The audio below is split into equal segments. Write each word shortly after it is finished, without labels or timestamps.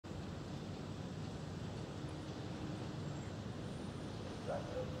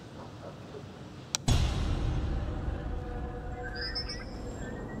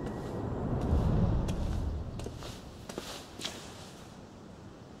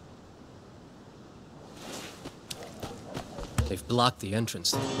They've blocked the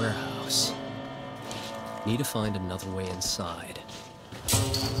entrance to the warehouse. Need to find another way inside.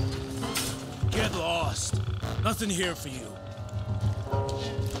 Get lost. Nothing here for you.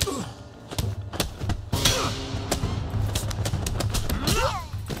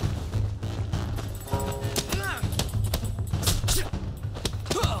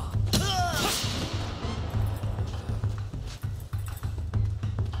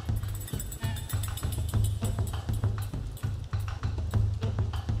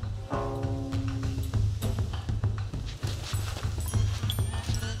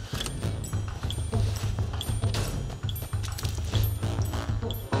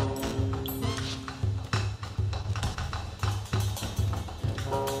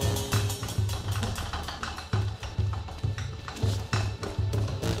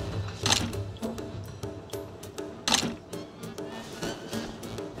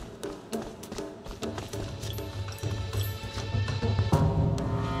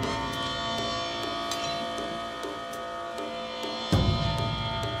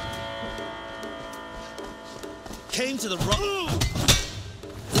 Came to the wrong.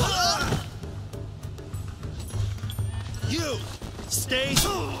 You stay.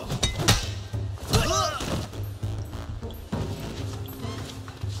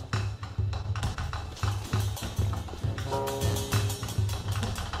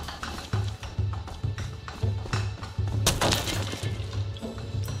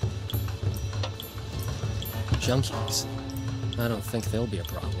 Junkies. I don't think they'll be a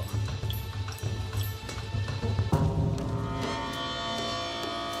problem.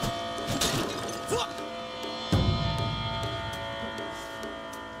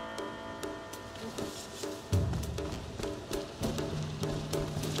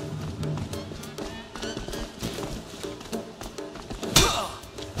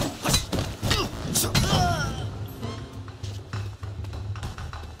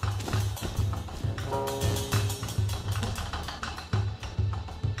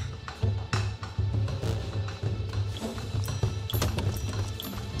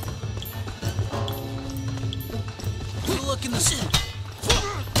 Look in the sun.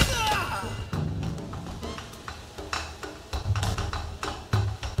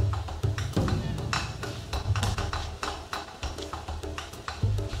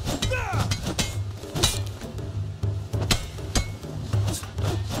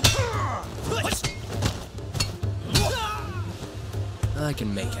 I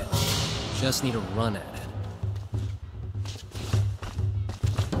can make it. Just need to run at it.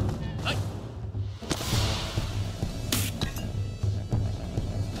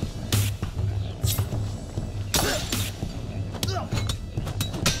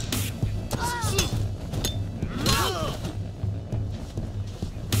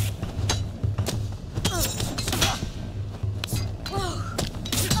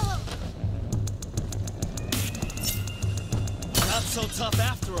 So tough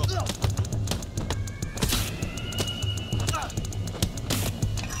after all.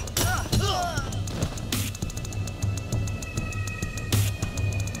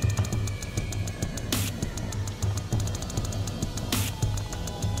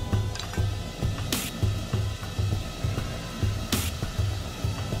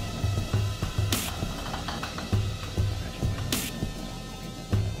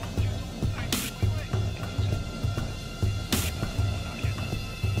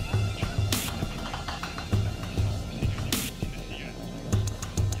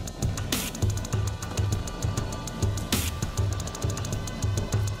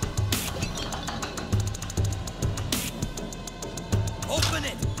 Open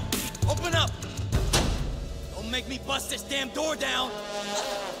it! Open up! Don't make me bust this damn door down!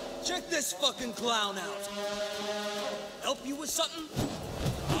 Check this fucking clown out! Help you with something?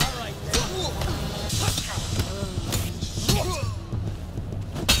 Alright then.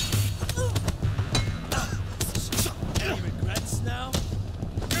 Any regrets now?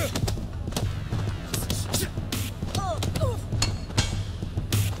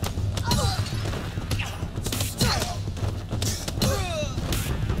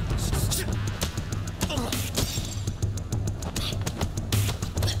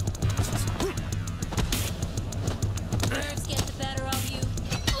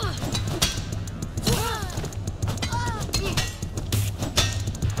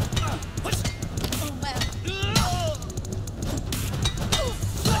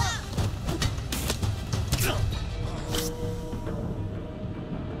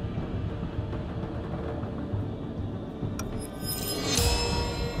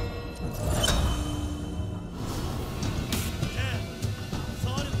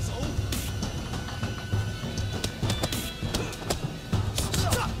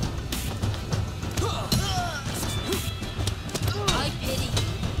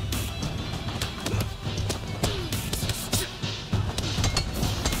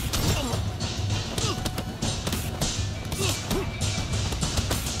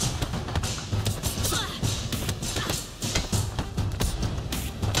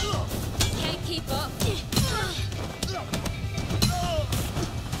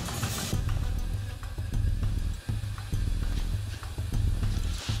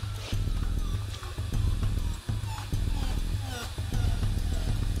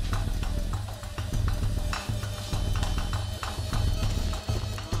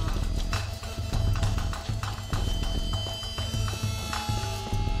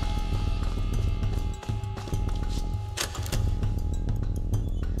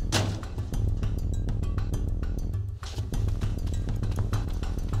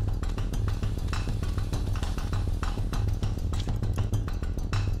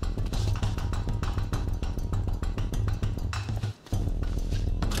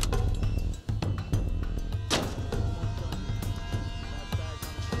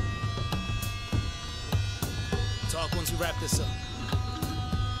 talk once we wrap this up.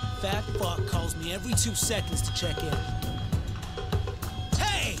 Fat fuck calls me every 2 seconds to check in.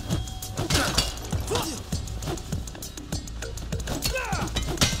 Hey!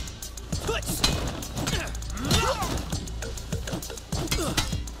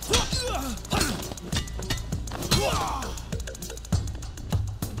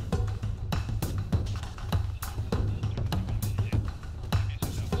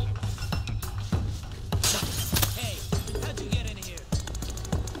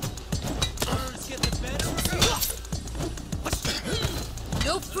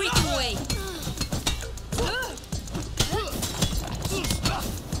 No freaking way!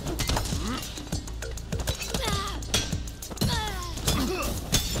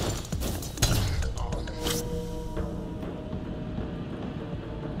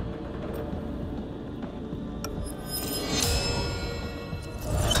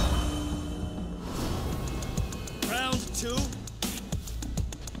 Round 2.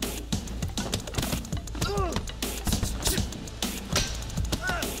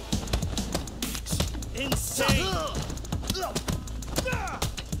 Insane!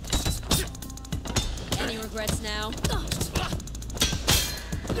 Any regrets now?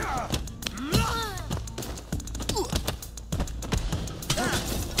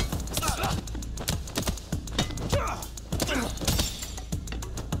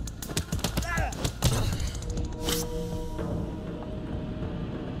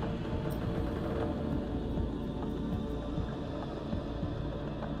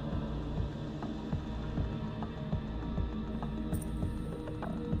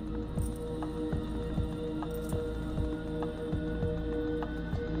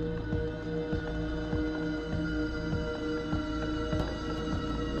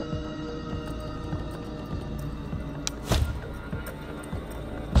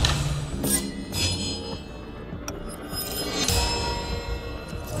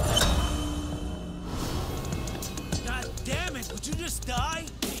 God damn it, would you just die?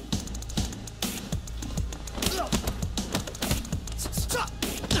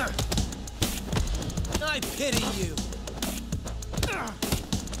 I pity you.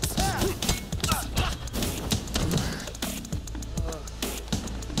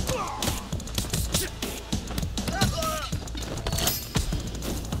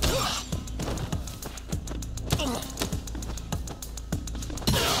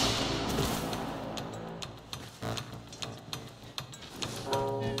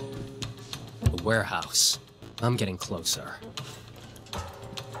 The warehouse. I'm getting closer.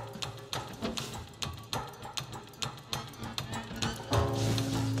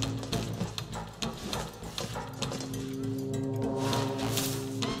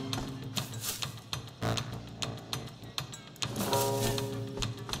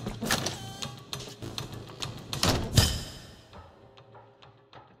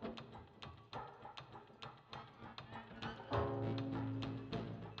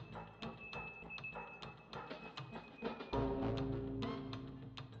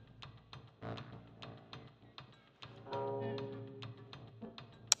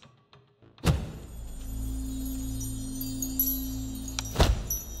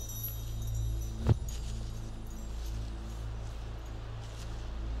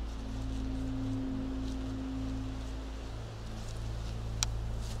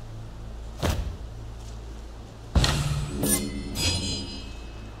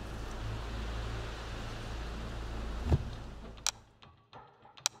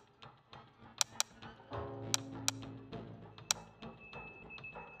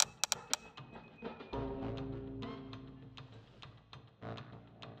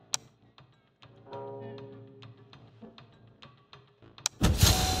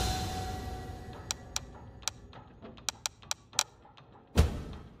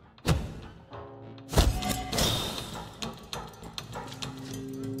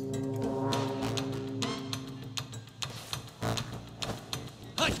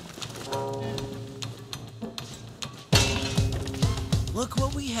 Look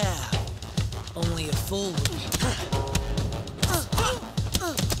what we have. Only a fool would.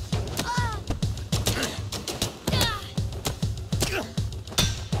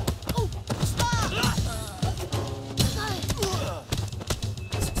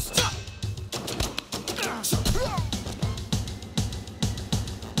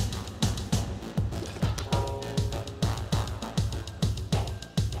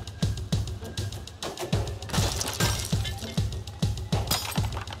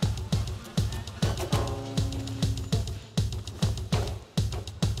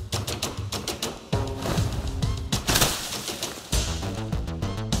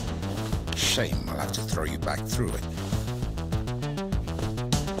 Shame I'll have to throw you back through it.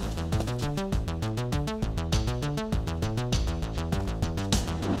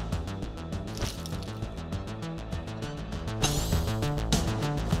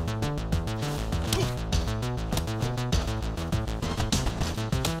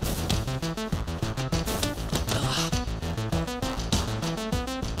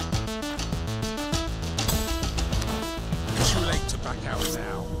 Too late to back out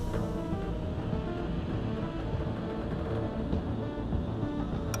now.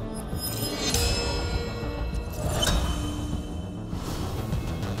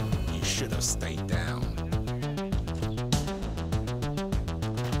 You should have stayed down.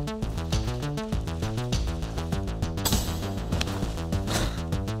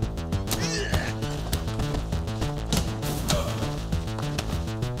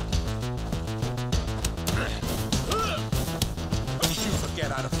 Did you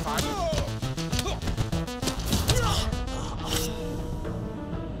forget how to fight?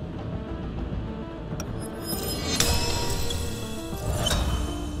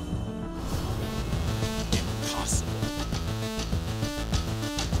 Impossible.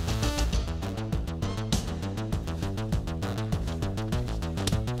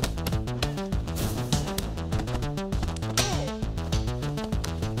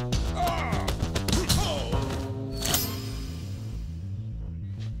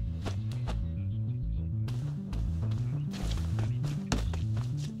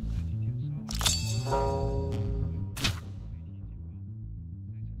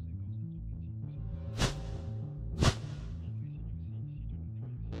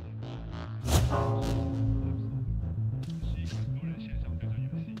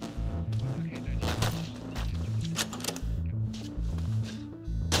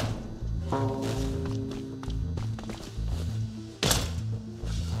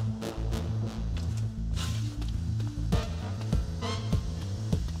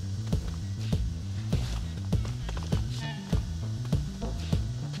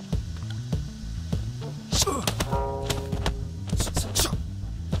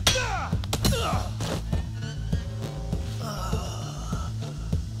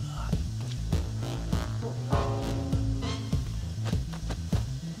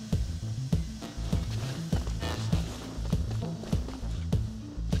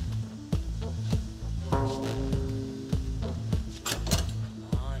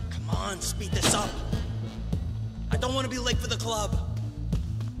 Come on, speed this up. I don't want to be late for the club.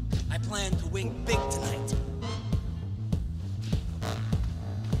 I plan to win big tonight.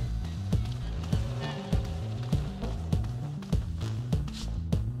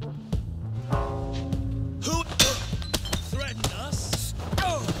 Who threatened us?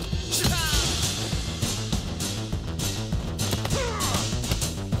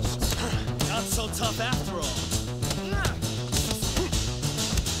 Not so tough after all.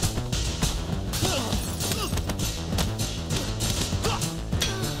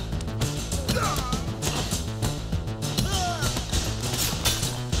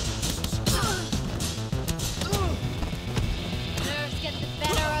 Nerves get the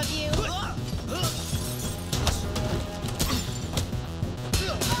better of you.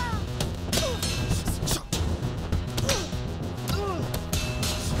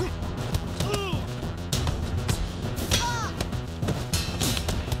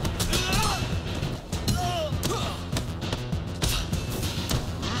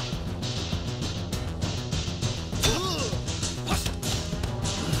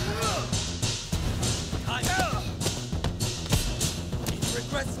 Any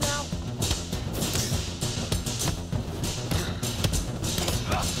regrets now?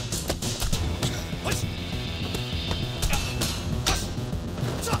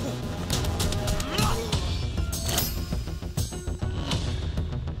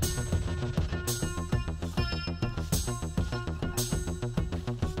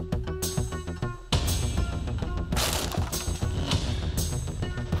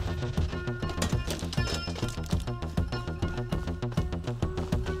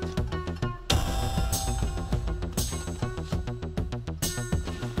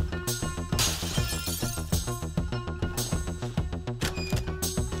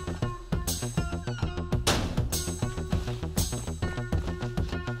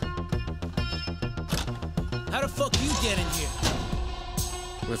 How the fuck you get in here?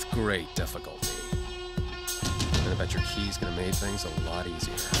 With great difficulty. And I bet your key's gonna make things a lot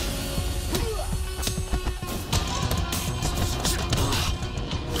easier.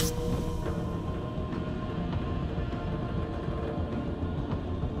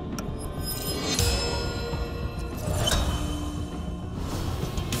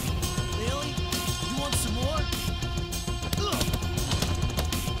 The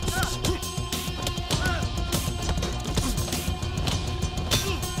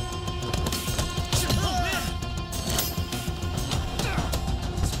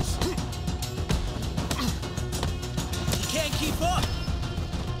keep up!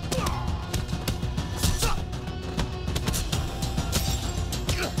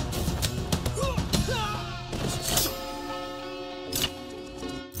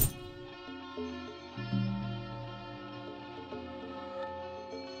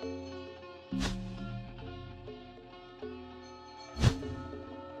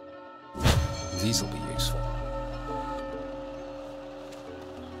 These will be useful.